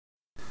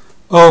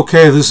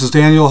Okay, this is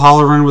Daniel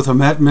Holleran with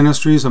Amet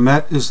Ministries.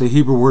 Amet is the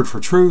Hebrew word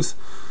for truth.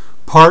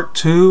 Part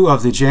 2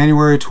 of the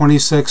January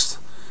 26th,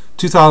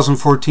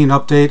 2014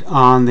 update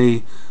on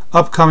the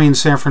upcoming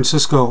San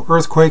Francisco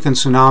earthquake and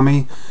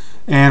tsunami,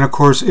 and of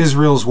course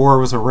Israel's war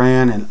with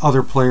Iran and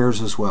other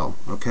players as well.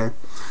 Okay,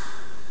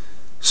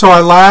 so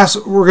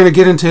we're going to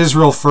get into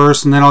Israel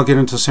first, and then I'll get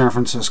into San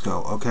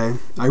Francisco. Okay,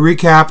 I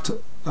recapped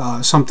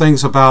some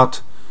things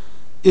about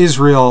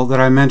Israel that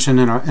I mentioned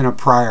in a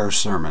prior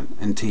sermon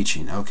and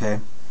teaching.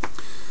 Okay,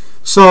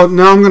 so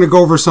now I'm going to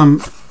go over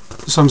some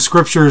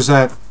scriptures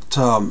that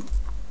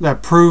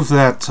prove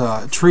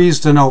that trees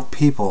denote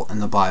people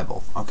in the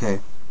Bible. Okay,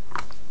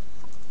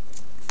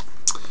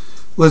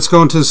 let's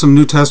go into some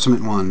New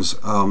Testament ones,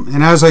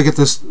 and as I get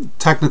this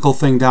technical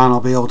thing down,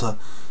 I'll be able to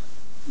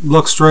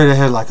look straight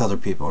ahead like other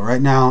people.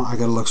 Right now I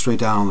got to look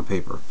straight down on the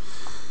paper.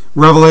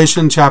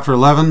 Revelation chapter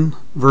 11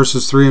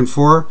 verses 3 and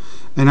 4,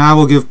 and I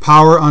will give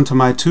power unto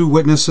my 2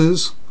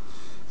 witnesses,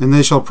 and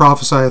they shall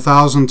prophesy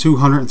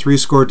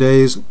 1,260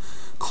 days,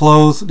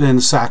 clothed in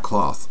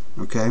sackcloth.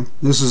 Okay,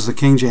 this is the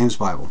King James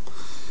Bible.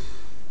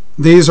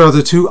 These are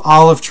the 2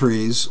 olive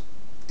trees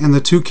and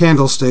the 2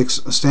 candlesticks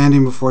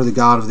standing before the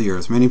God of the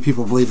earth. Many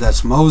people believe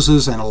that's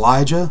Moses and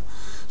Elijah.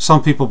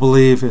 Some people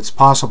believe it's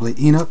possibly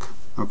Enoch.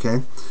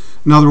 Okay,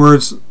 in other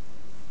words,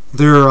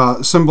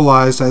 they're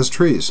symbolized as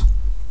trees.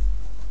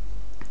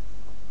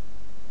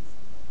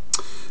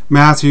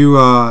 Matthew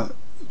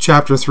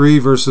chapter 3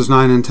 verses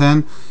 9 and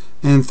 10,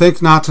 and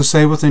think not to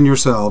say within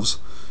yourselves,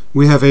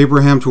 we have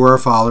Abraham to our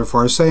father,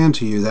 for I say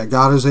unto you that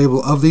God is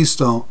able of these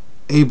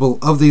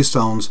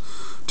stones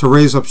to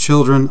raise up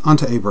children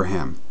unto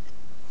Abraham.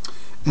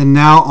 And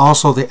now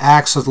also the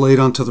axe is laid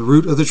unto the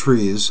root of the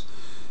trees.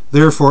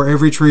 Therefore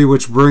every tree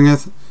which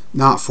bringeth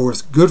not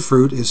forth good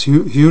fruit is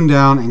hewn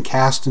down and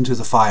cast into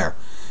the fire.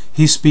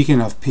 He's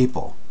speaking of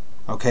people,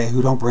 okay,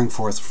 who don't bring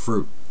forth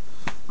fruit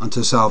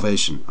unto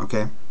salvation.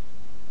 Okay,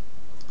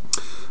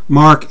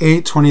 Mark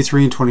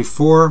 8:23 and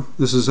 24.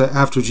 This is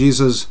after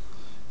Jesus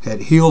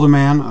had healed a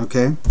man.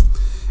 Okay,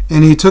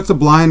 and he took the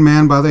blind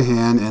man by the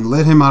hand and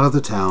led him out of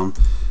the town.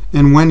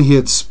 And when he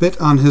had spit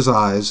on his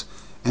eyes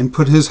and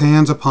put his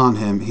hands upon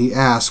him, he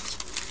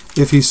asked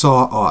if he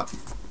saw aught.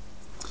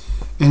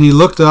 And he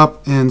looked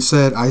up and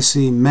said, I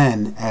see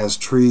men as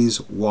trees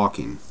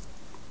walking.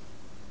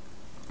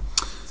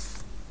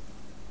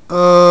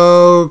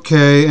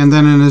 Okay, and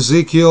then in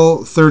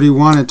Ezekiel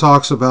 31 it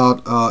talks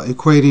about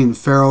equating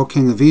Pharaoh,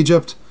 king of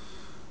Egypt,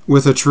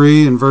 with a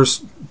tree. In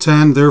verse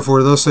 10,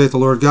 therefore thus saith the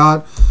Lord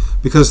God,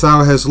 because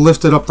thou hast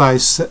lifted up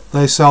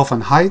thyself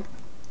in height,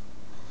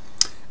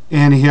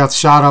 and he hath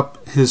shot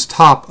up his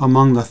top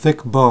among the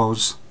thick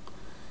boughs,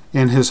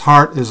 and his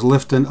heart is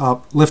lifted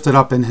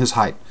up in his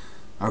height.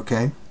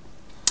 Okay,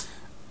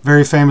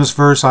 very famous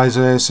verse,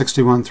 Isaiah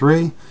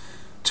 61:3,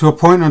 to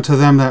appoint unto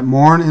them that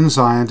mourn in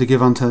Zion, to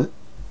give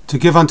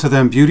unto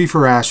them beauty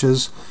for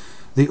ashes,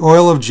 the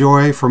oil of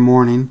joy for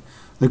mourning,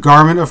 the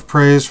garment of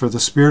praise for the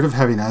spirit of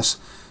heaviness,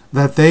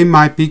 that they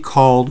might be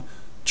called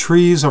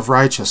trees of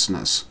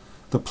righteousness,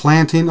 the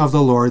planting of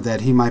the Lord,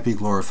 that he might be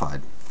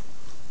glorified.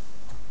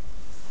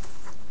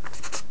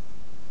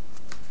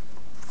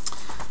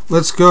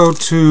 Let's go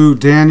to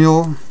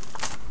Daniel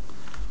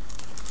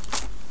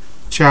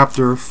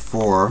chapter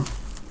 4.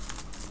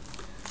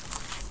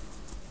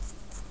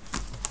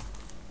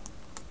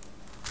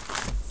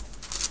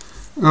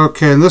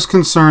 Okay, and this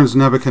concerns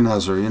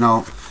Nebuchadnezzar. You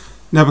know,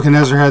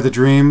 Nebuchadnezzar had the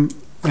dream,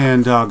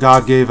 and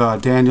God gave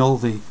Daniel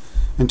the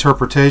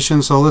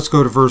interpretation. So let's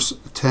go to verse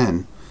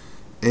 10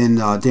 in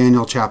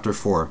Daniel chapter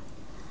 4.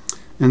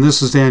 And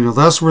this is Daniel.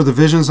 Thus were the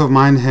visions of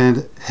mine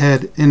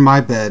head in my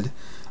bed.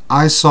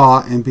 I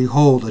saw, and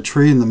behold, a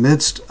tree in the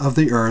midst of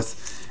the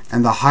earth,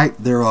 and the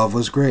height thereof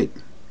was great.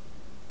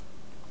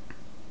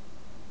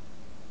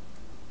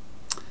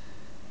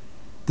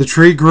 The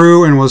tree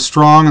grew and was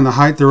strong, and the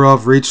height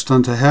thereof reached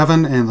unto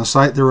heaven, and the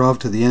sight thereof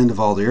to the end of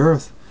all the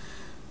earth.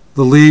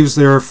 The leaves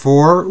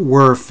therefore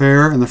were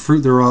fair, and the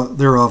fruit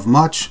thereof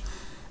much,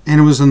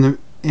 and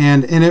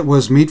in it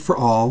was meat for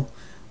all.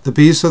 The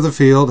beasts of the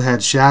field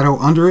had shadow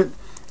under it,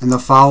 and the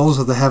fowls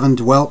of the heaven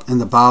dwelt in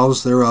the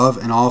boughs thereof,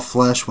 and all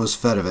flesh was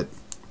fed of it.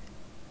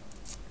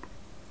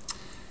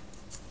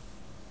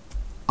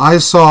 I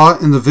saw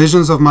in the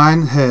visions of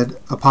mine head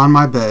upon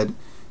my bed,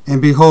 and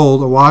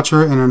behold, a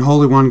watcher and an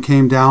holy one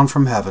came down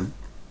from heaven.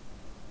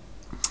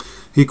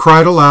 He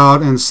cried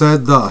aloud and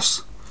said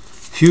thus,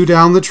 hew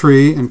down the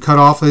tree, and cut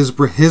off his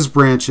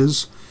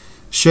branches,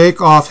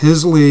 shake off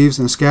his leaves,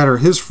 and scatter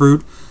his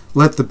fruit.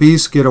 Let the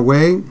beasts get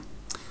away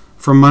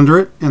from under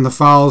it, and the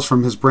fowls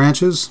from his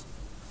branches.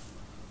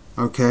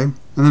 Okay, and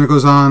then it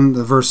goes on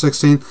to verse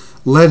 16.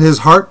 Let his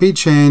heart be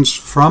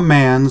changed from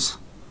man's,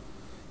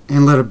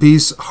 and let a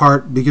beast's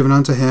heart be given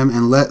unto him,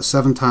 and let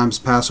 7 times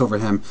pass over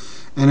him.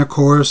 And of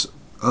course,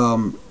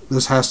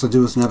 this has to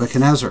do with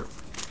Nebuchadnezzar.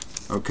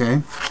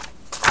 Okay.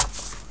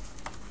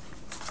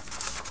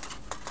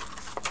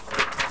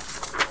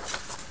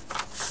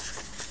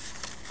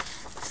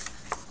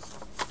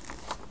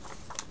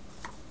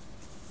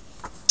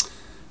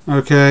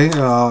 Okay,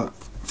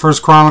 1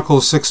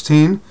 Chronicles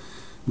 16.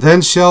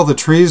 Then shall the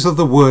trees of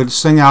the wood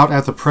sing out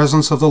at the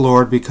presence of the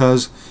Lord,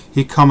 because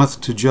he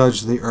cometh to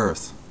judge the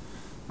earth.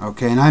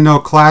 Okay, and I know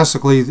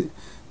classically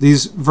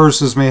these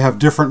verses may have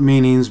different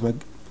meanings, but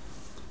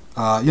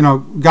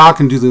God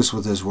can do this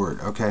with his word.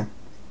 Okay.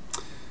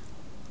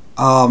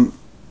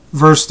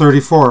 Verse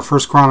 34, 1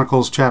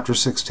 Chronicles chapter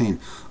 16.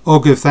 O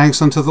give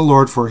thanks unto the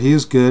Lord, for he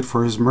is good,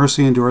 for his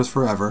mercy endureth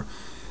forever.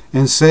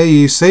 And say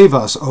ye, save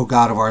us, O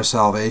God of our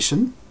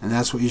salvation. And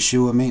that's what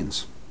Yeshua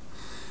means.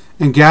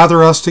 And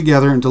gather us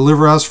together and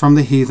deliver us from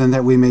the heathen,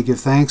 that we may give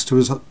thanks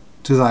to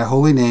thy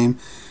holy name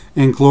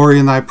and glory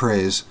in thy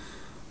praise.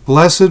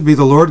 Blessed be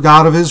the Lord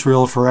God of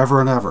Israel forever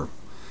and ever.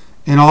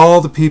 And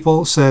all the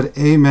people said,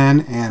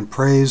 Amen, and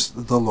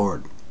praised the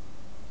Lord.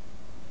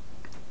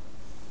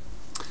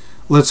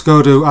 Let's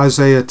go to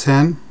Isaiah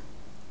 10,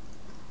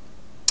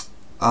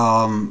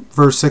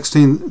 verse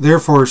 16.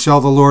 Therefore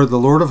shall the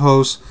Lord of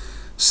hosts,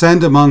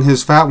 send among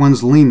his fat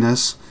ones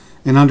leanness,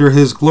 and under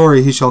his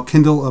glory he shall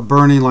kindle a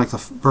burning like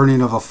the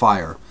burning of a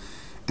fire.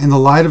 And the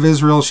light of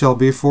Israel shall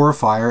be for a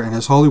fire, and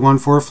his Holy One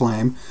for a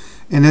flame,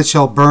 and it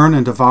shall burn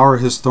and devour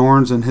his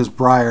thorns and his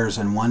briars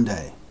in one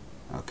day.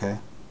 Okay?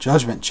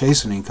 Judgment,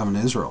 chastening coming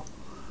to Israel.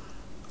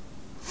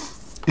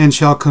 And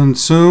shall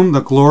consume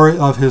the glory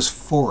of his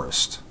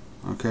forest.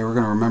 Okay, we're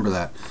going to remember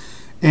that.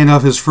 And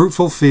of his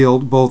fruitful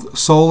field, both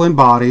soul and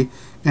body,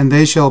 and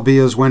they shall be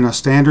as when a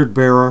standard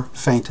bearer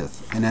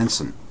fainteth, an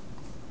ensign.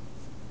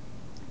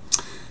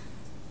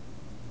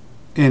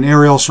 And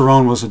Ariel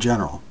Sharon was a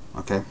general.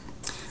 Okay.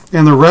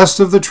 And the rest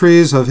of the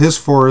trees of his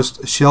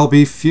forest shall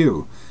be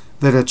few,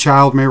 that a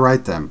child may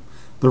write them.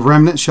 The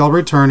remnant shall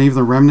return, even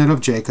the remnant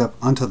of Jacob,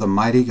 unto the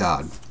mighty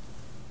God.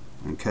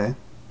 Okay.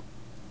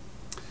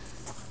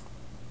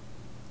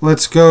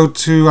 Let's go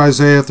to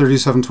Isaiah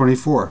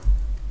 37:24.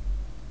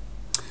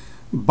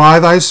 By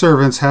thy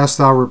servants hast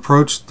thou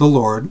reproached the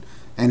Lord,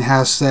 and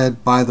hast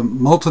said, by the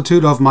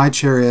multitude of my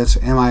chariots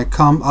am I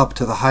come up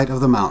to the height of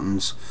the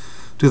mountains,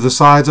 to the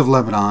sides of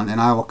Lebanon,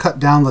 and I will cut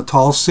down the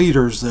tall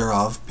cedars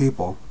thereof,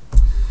 people,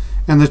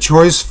 and the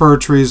choice fir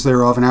trees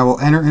thereof, and I will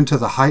enter into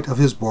the height of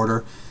his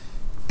border,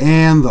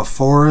 and the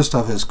forest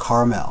of his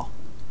Carmel.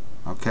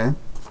 Okay?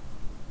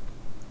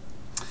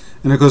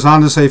 And it goes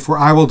on to say, for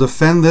I will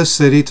defend this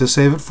city to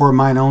save it for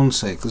mine own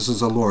sake. This is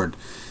the Lord.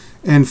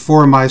 And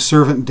for my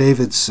servant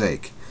David's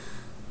sake.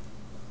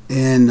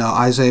 In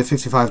Isaiah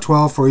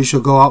 55:12, for he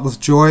shall go out with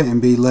joy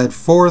and be led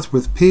forth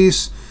with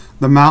peace.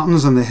 The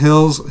mountains and the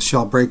hills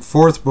shall break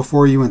forth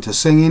before you into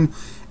singing,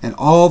 and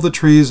all the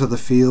trees of the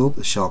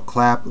field shall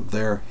clap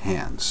their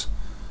hands.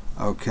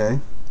 Okay.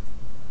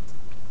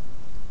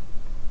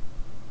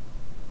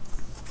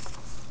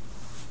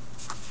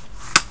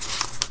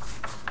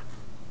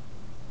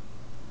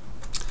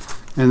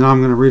 And now I'm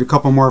going to read a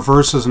couple more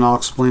verses, and I'll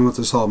explain what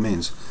this all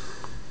means.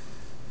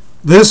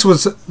 This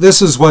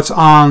is what's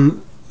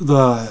on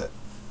the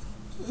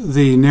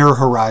near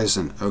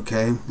horizon.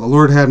 Okay, the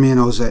Lord had me in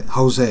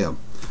Hosea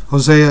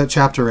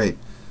chapter 8.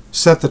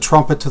 Set the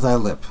trumpet to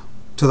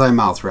thy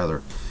mouth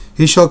rather.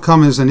 He shall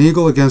come as an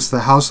eagle against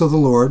the house of the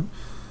Lord,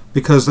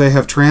 because they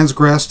have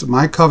transgressed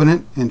my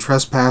covenant and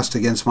trespassed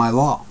against my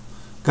law.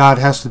 God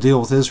has to deal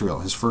with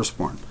Israel, his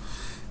firstborn.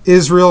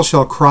 Israel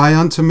shall cry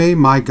unto me,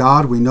 my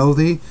God, we know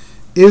thee.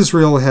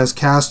 Israel has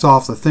cast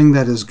off the thing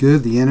that is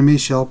good, the enemy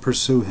shall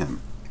pursue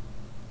him.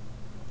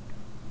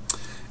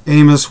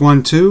 Amos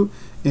 1:2,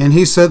 and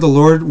he said, the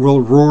Lord will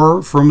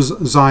roar from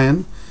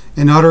Zion,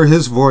 and utter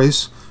his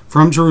voice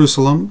from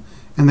Jerusalem,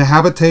 and the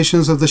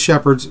habitations of the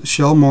shepherds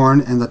shall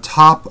mourn, and the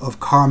top of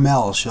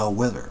Carmel shall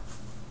wither.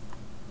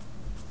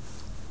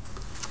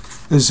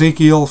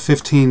 Ezekiel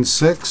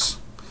 15:6,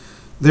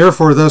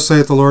 therefore thus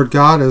saith the Lord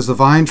God, as the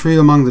vine tree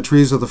among the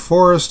trees of the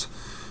forest,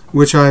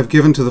 which I have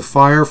given to the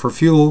fire for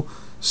fuel,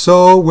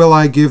 so will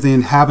I give the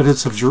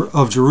inhabitants of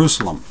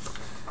Jerusalem.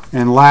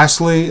 And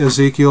lastly,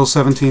 Ezekiel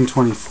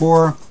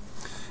 17:24,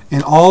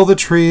 and all the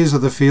trees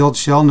of the field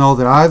shall know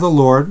that I, the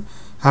Lord,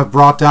 have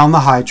brought down the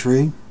high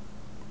tree,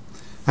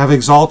 have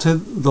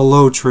exalted the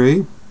low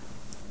tree,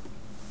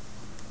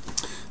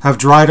 have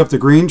dried up the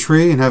green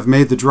tree, and have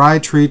made the dry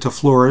tree to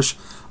flourish.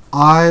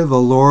 I, the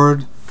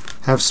Lord,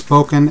 have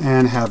spoken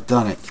and have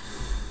done it.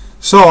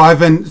 So I've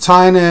been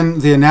tying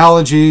in the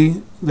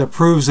analogy that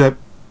proves that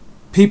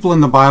people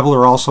in the Bible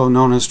are also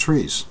known as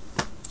trees.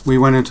 We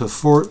went into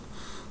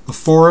the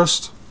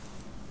forest,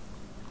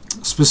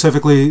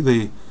 specifically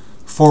the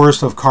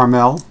forest of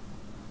Carmel.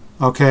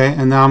 Okay,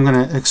 and now I'm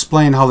going to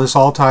explain how this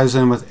all ties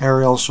in with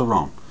Ariel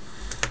Sharon.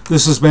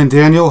 This has been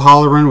Daniel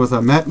Holleran with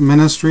Amet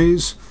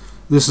Ministries.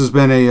 This has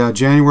been a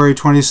January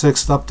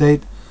 26th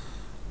update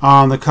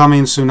on the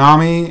coming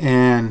tsunami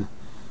and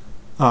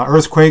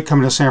earthquake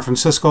coming to San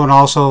Francisco, and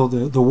also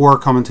the war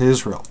coming to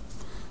Israel.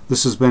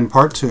 This has been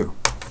part 2.